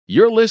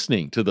You're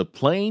listening to the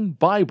Plain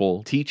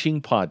Bible Teaching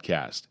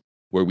Podcast,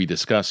 where we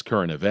discuss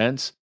current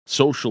events,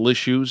 social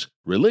issues,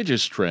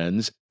 religious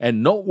trends,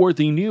 and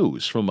noteworthy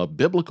news from a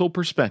biblical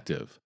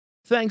perspective.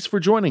 Thanks for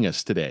joining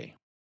us today.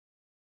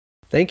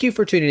 Thank you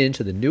for tuning in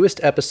to the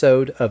newest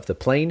episode of the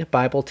Plain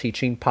Bible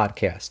Teaching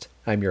Podcast.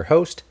 I'm your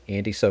host,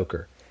 Andy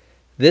Soker.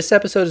 This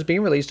episode is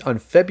being released on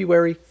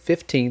February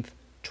 15th,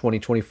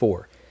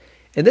 2024.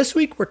 And this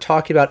week we're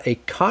talking about a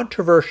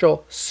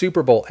controversial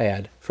Super Bowl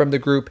ad from the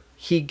group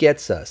He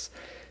Gets Us.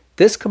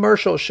 This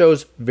commercial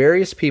shows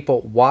various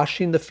people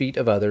washing the feet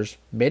of others,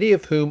 many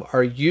of whom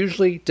are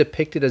usually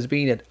depicted as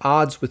being at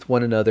odds with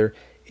one another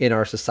in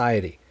our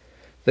society.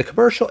 The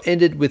commercial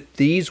ended with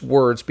these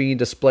words being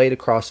displayed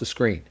across the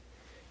screen.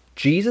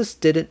 Jesus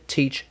didn't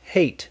teach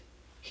hate,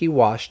 he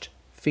washed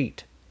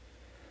feet.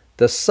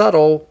 The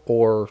subtle,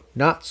 or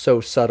not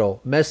so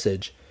subtle,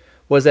 message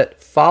was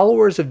that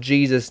followers of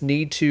Jesus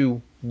need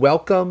to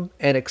welcome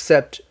and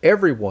accept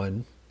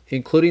everyone,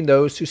 including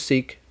those who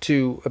seek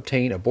to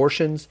obtain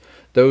abortions,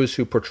 those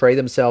who portray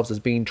themselves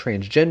as being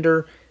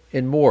transgender,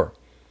 and more.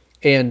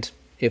 And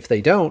if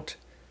they don't,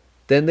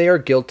 then they are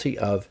guilty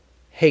of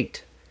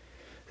hate.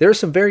 There are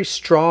some very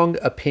strong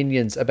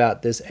opinions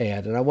about this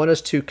ad, and I want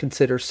us to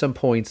consider some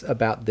points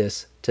about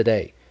this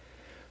today.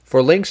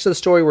 For links to the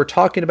story we're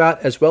talking about,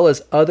 as well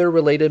as other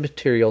related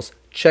materials,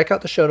 check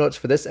out the show notes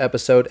for this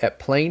episode at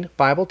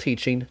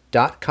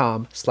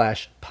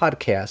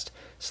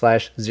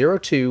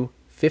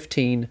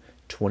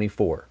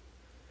plainbibleteaching.com/podcast/021524.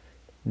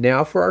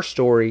 Now for our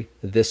story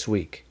this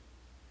week.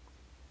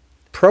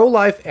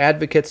 Pro-life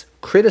advocates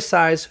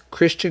criticize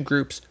Christian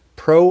group's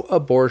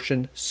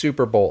pro-abortion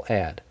Super Bowl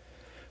ad.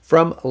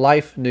 From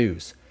Life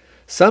News.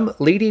 Some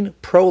leading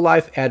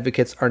pro-life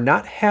advocates are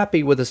not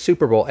happy with a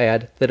Super Bowl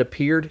ad that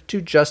appeared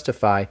to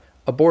justify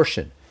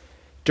abortion.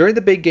 During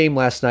the big game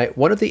last night,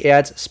 one of the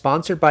ads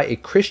sponsored by a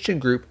Christian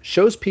group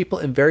shows people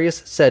in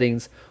various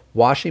settings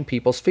washing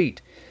people's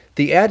feet.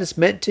 The ad is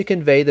meant to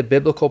convey the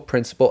biblical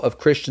principle of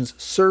Christians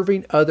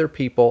serving other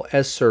people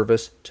as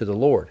service to the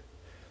Lord.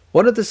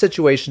 One of the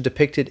situations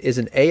depicted is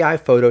an AI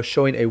photo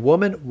showing a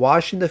woman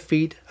washing the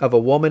feet of a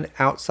woman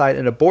outside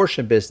an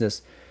abortion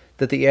business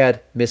that the ad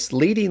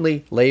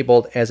misleadingly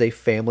labeled as a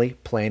family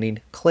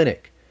planning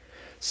clinic.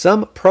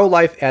 Some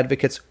pro-life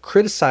advocates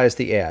criticized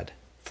the ad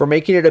for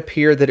making it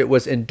appear that it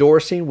was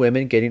endorsing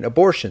women getting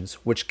abortions,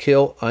 which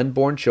kill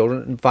unborn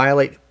children and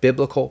violate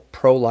biblical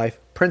pro-life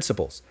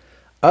principles.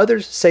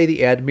 Others say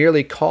the ad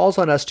merely calls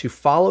on us to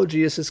follow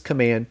Jesus'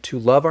 command to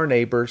love our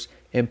neighbors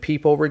and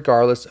people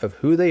regardless of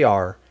who they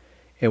are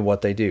and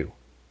what they do.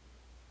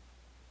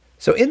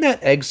 So in that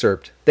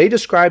excerpt, they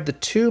describe the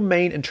two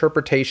main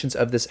interpretations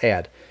of this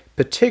ad,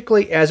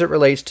 particularly as it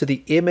relates to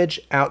the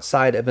image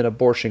outside of an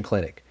abortion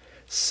clinic.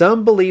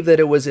 Some believe that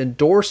it was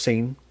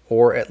endorsing,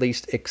 or at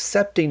least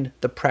accepting,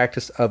 the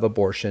practice of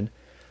abortion.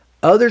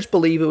 Others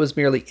believe it was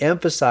merely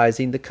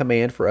emphasizing the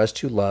command for us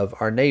to love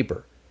our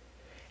neighbor.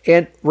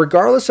 And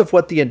regardless of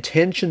what the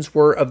intentions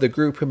were of the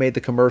group who made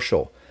the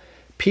commercial,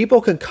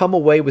 people can come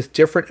away with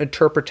different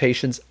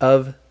interpretations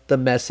of the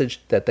message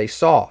that they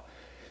saw.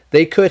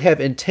 They could have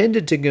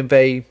intended to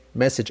convey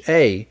message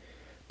A,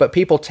 but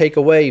people take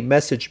away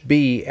message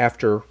B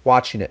after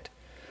watching it.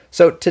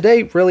 So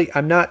today, really,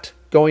 I'm not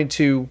going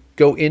to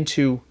go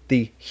into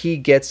the He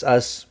Gets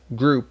Us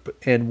group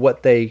and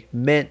what they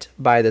meant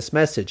by this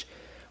message.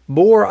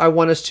 More, I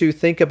want us to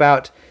think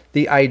about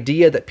the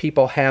idea that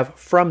people have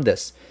from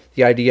this,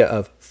 the idea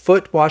of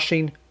foot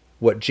washing,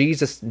 what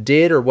Jesus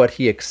did or what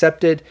he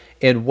accepted,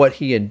 and what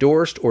he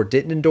endorsed or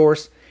didn't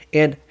endorse,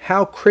 and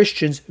how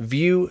Christians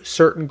view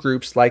certain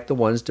groups like the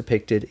ones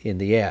depicted in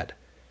the ad.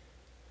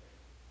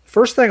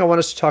 First thing I want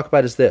us to talk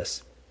about is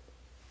this.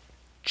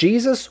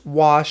 Jesus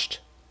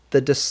washed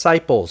the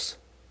disciples'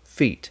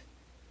 feet.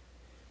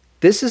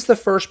 This is the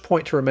first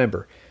point to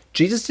remember.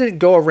 Jesus didn't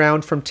go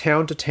around from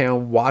town to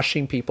town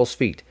washing people's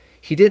feet.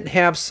 He didn't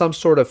have some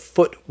sort of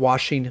foot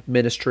washing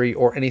ministry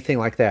or anything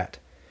like that.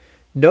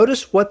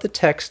 Notice what the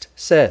text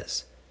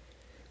says.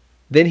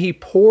 Then he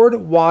poured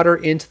water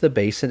into the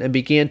basin and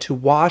began to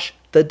wash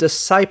the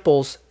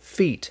disciples'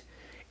 feet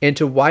and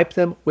to wipe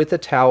them with the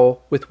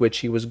towel with which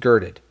he was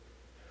girded.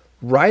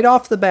 Right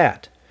off the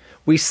bat,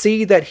 we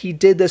see that he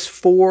did this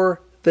for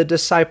the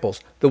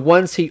disciples, the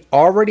ones he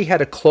already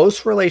had a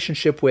close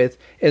relationship with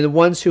and the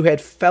ones who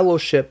had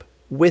fellowship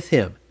with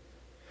him.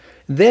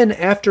 Then,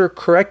 after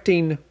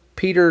correcting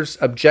Peter's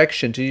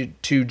objection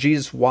to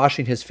Jesus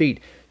washing his feet,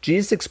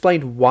 Jesus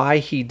explained why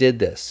he did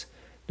this.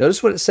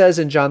 Notice what it says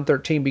in John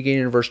 13,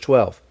 beginning in verse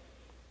 12.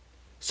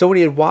 So when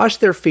he had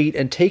washed their feet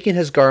and taken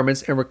his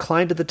garments and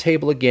reclined at the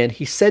table again,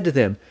 he said to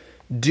them,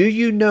 "Do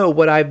you know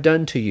what I have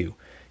done to you?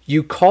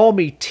 You call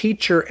me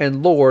teacher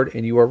and Lord,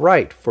 and you are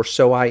right, for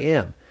so I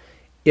am.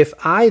 If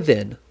I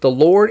then, the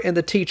Lord and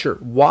the teacher,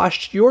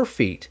 washed your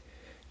feet,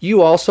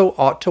 you also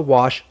ought to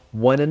wash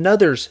one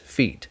another's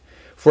feet.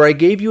 For I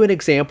gave you an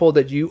example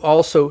that you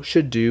also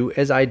should do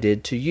as I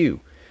did to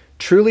you.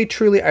 Truly,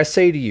 truly, I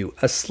say to you,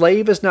 a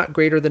slave is not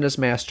greater than his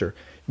master,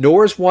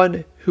 nor is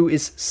one who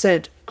is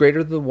sent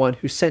greater than the one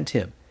who sent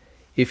him.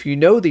 If you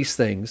know these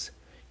things,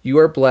 you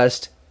are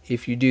blessed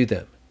if you do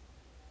them.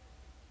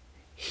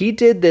 He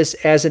did this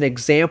as an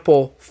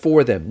example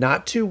for them,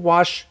 not to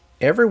wash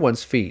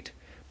everyone's feet,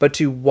 but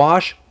to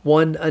wash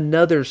one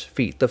another's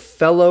feet, the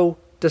fellow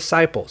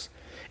disciples.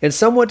 And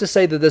some want to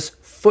say that this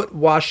foot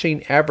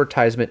washing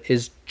advertisement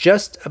is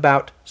just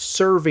about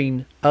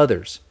serving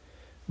others.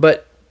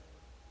 But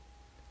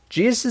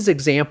Jesus'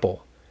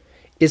 example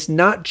is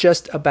not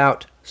just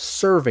about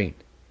serving.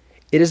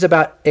 It is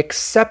about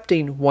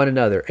accepting one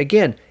another.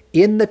 Again,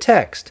 in the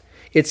text,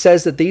 it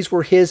says that these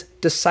were his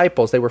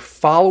disciples. They were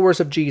followers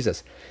of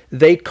Jesus.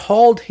 They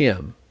called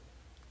him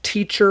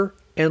teacher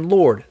and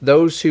Lord,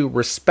 those who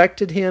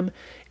respected him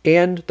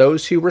and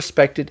those who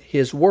respected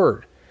his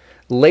word.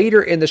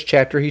 Later in this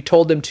chapter, he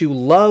told them to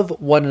love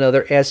one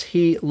another as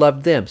he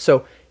loved them.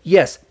 So,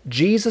 yes,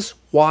 Jesus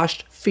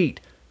washed feet,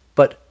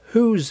 but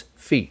whose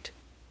feet?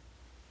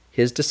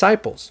 His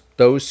disciples,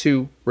 those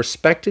who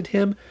respected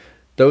him,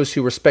 those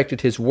who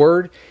respected his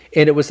word,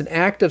 and it was an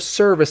act of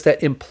service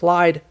that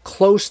implied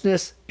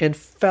closeness and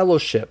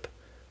fellowship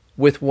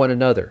with one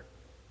another.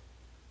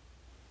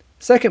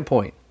 Second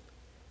point,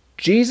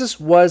 Jesus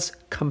was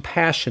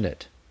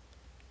compassionate,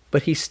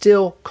 but he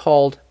still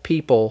called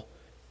people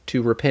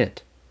to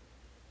repent.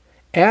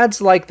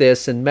 Ads like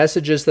this and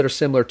messages that are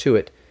similar to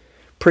it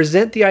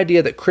present the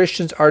idea that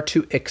Christians are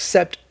to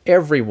accept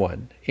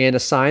everyone, and a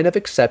sign of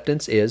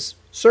acceptance is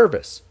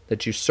service,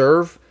 that you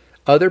serve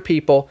other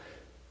people,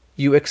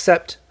 you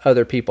accept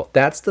other people.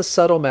 That's the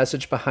subtle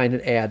message behind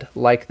an ad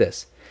like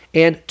this.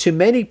 And to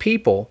many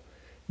people,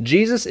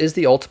 Jesus is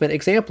the ultimate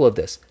example of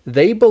this.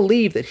 They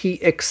believe that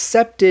he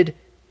accepted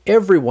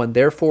everyone,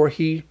 therefore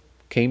he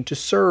came to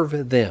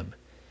serve them.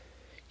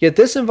 Yet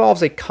this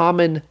involves a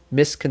common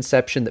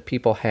misconception that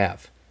people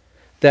have,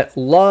 that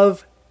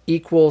love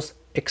equals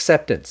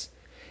acceptance.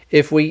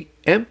 If we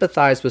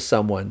empathize with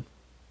someone,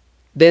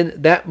 then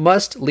that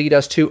must lead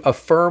us to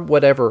affirm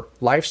whatever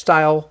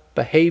lifestyle,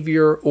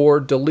 behavior,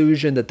 or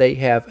delusion that they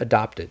have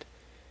adopted.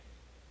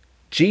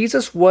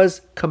 Jesus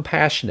was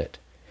compassionate,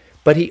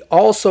 but he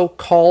also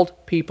called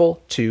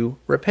people to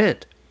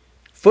repent.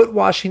 Foot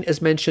washing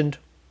is mentioned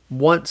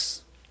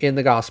once in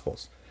the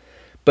Gospels,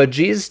 but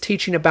Jesus'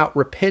 teaching about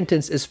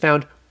repentance is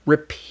found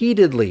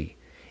repeatedly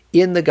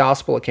in the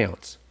Gospel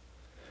accounts.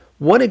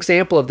 One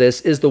example of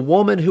this is the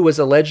woman who was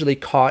allegedly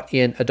caught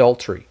in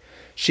adultery.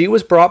 She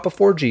was brought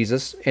before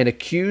Jesus and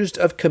accused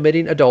of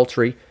committing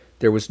adultery.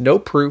 There was no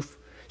proof.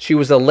 She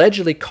was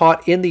allegedly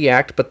caught in the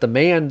act, but the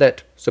man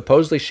that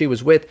supposedly she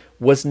was with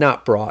was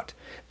not brought.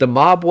 The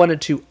mob wanted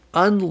to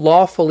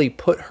unlawfully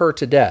put her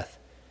to death.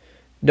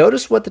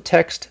 Notice what the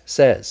text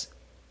says.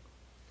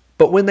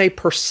 But when they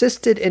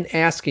persisted in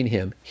asking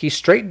him, he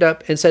straightened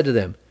up and said to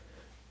them,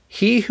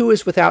 "He who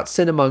is without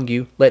sin among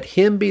you, let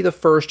him be the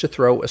first to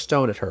throw a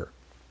stone at her."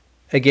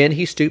 Again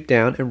he stooped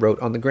down and wrote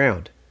on the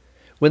ground.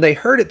 When they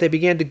heard it, they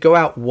began to go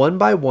out one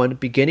by one,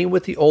 beginning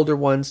with the older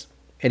ones,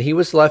 and he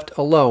was left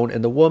alone,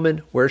 and the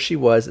woman where she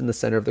was in the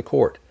center of the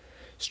court.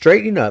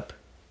 Straightening up,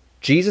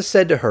 Jesus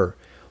said to her,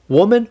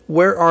 "Woman,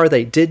 where are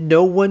they? Did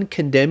no one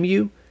condemn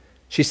you?"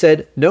 She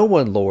said, "No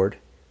one, Lord."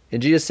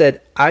 And Jesus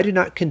said, "I do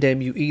not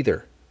condemn you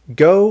either.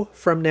 Go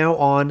from now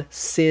on,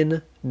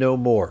 sin no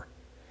more."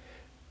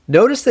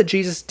 Notice that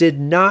Jesus did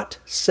not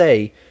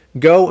say,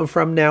 "Go and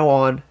from now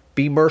on,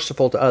 be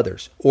merciful to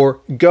others," or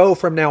 "Go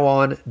from now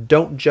on,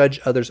 don't judge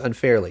others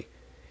unfairly."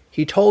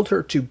 He told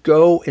her to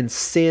go and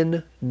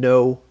sin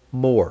no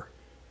more.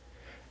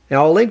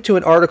 Now, I'll link to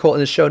an article in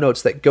the show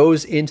notes that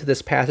goes into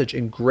this passage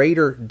in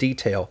greater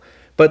detail,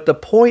 but the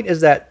point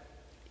is that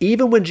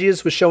even when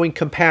Jesus was showing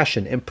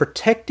compassion and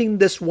protecting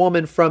this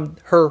woman from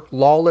her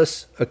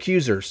lawless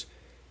accusers,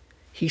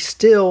 he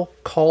still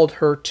called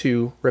her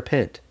to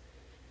repent.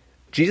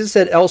 Jesus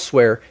said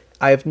elsewhere,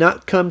 "I have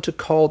not come to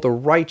call the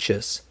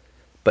righteous,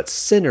 but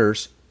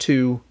sinners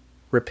to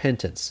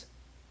repentance."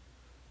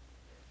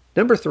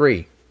 Number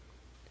 3,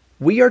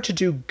 we are to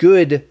do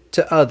good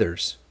to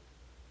others,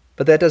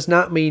 but that does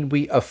not mean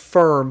we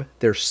affirm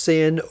their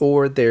sin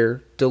or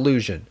their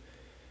delusion.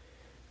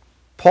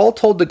 Paul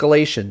told the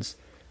Galatians,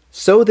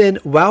 "So then,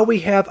 while we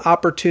have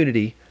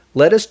opportunity,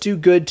 let us do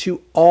good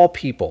to all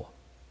people,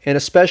 and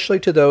especially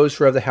to those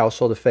who are of the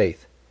household of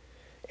faith."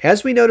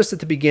 As we noticed at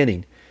the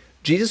beginning,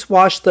 Jesus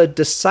washed the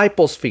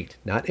disciples' feet,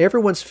 not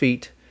everyone's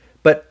feet,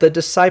 but the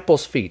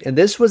disciples' feet. And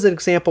this was an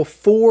example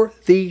for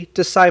the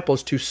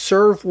disciples to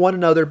serve one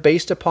another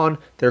based upon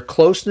their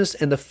closeness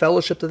and the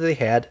fellowship that they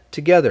had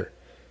together.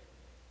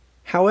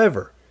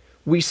 However,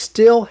 we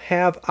still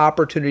have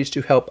opportunities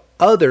to help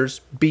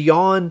others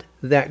beyond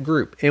that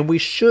group, and we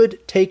should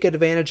take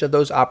advantage of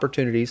those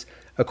opportunities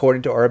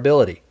according to our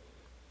ability.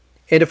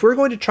 And if we're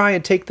going to try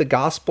and take the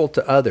gospel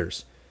to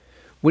others,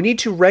 we need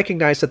to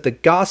recognize that the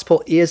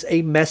gospel is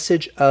a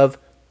message of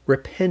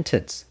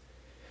repentance.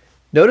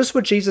 Notice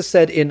what Jesus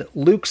said in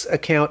Luke's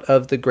account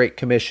of the Great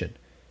Commission.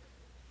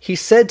 He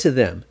said to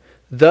them,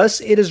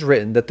 "Thus it is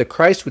written that the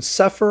Christ would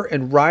suffer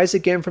and rise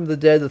again from the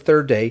dead the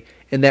third day,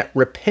 and that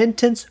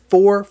repentance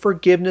for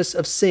forgiveness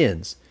of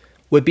sins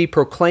would be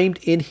proclaimed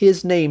in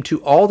his name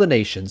to all the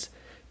nations,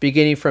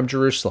 beginning from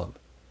Jerusalem.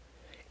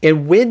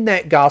 And when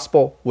that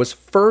gospel was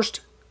first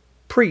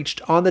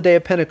preached on the day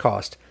of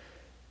Pentecost,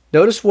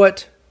 notice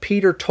what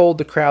Peter told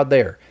the crowd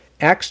there.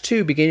 Acts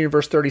 2, beginning in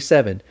verse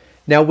 37.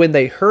 Now when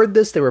they heard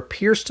this, they were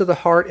pierced to the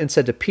heart and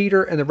said to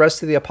Peter and the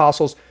rest of the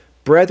apostles,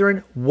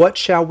 Brethren, what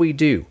shall we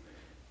do?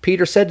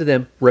 Peter said to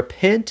them,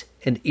 Repent,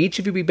 and each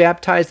of you be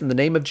baptized in the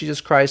name of Jesus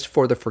Christ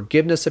for the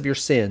forgiveness of your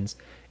sins,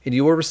 and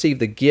you will receive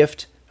the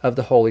gift of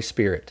the Holy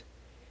Spirit.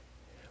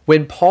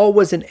 When Paul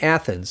was in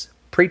Athens,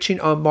 preaching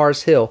on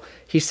Mars Hill,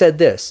 he said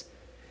this,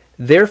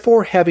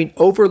 Therefore, having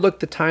overlooked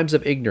the times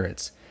of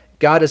ignorance,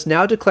 God is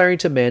now declaring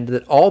to men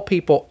that all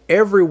people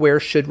everywhere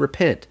should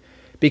repent,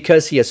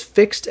 because he has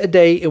fixed a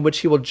day in which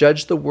he will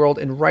judge the world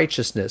in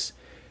righteousness,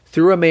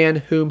 through a man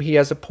whom he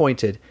has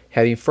appointed,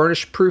 having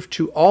furnished proof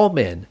to all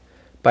men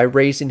by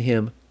raising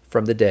him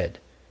from the dead.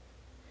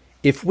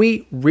 If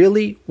we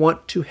really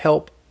want to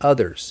help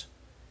others,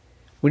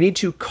 we need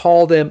to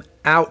call them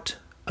out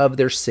of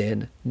their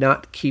sin,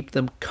 not keep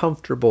them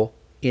comfortable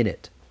in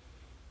it.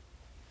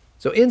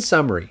 So in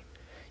summary,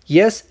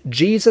 yes,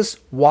 Jesus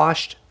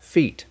washed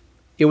feet.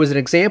 It was an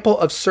example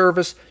of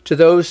service to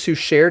those who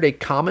shared a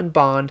common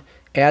bond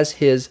as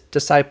his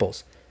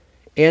disciples.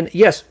 And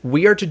yes,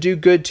 we are to do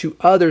good to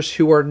others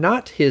who are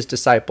not his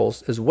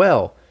disciples as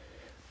well.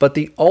 But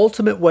the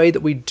ultimate way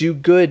that we do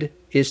good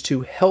is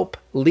to help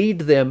lead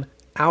them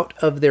out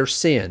of their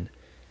sin,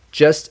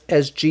 just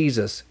as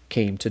Jesus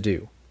came to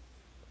do.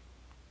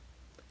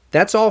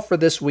 That's all for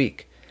this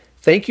week.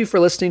 Thank you for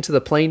listening to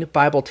the Plain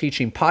Bible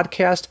Teaching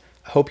Podcast.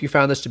 I hope you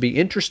found this to be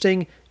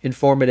interesting,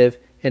 informative,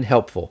 and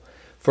helpful.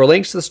 For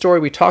links to the story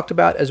we talked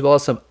about, as well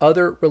as some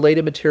other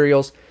related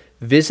materials,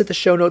 visit the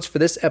show notes for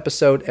this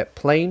episode at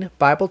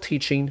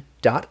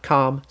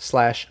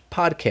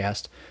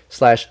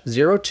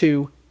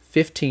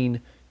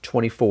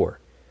plainbibleteaching.com/podcast/021524.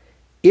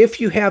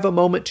 If you have a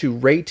moment to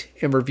rate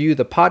and review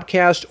the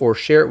podcast or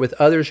share it with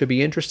others who'd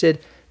be interested,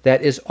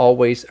 that is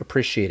always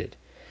appreciated.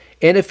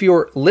 And if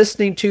you're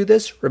listening to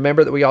this,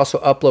 remember that we also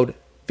upload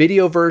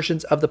video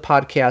versions of the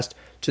podcast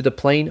to the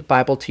Plain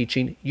Bible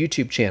Teaching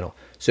YouTube channel.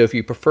 So if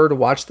you prefer to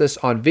watch this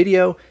on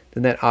video,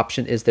 then that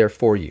option is there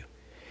for you.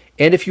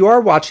 And if you are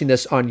watching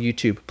this on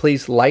YouTube,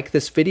 please like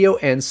this video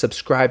and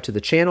subscribe to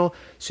the channel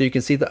so you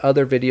can see the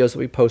other videos that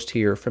we post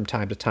here from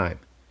time to time.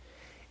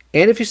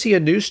 And if you see a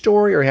news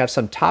story or have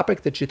some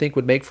topic that you think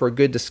would make for a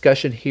good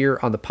discussion here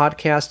on the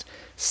podcast,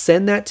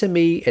 send that to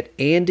me at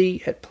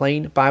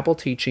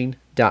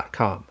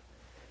andy@plainbibleteaching.com.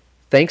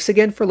 Thanks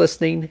again for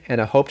listening,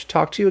 and I hope to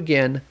talk to you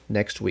again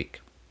next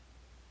week.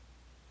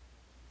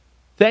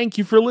 Thank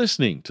you for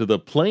listening to the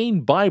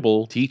Plain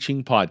Bible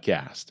Teaching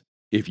Podcast.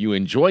 If you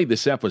enjoyed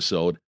this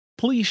episode,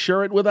 please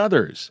share it with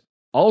others.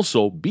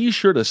 Also, be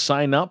sure to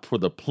sign up for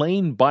the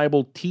Plain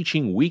Bible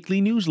Teaching Weekly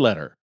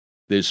Newsletter.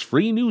 This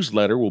free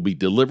newsletter will be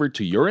delivered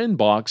to your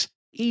inbox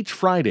each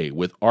Friday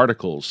with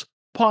articles,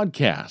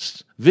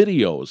 podcasts,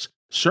 videos,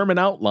 sermon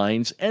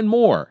outlines, and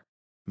more.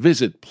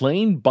 Visit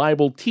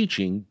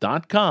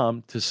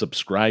plainbibleteaching.com to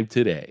subscribe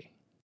today.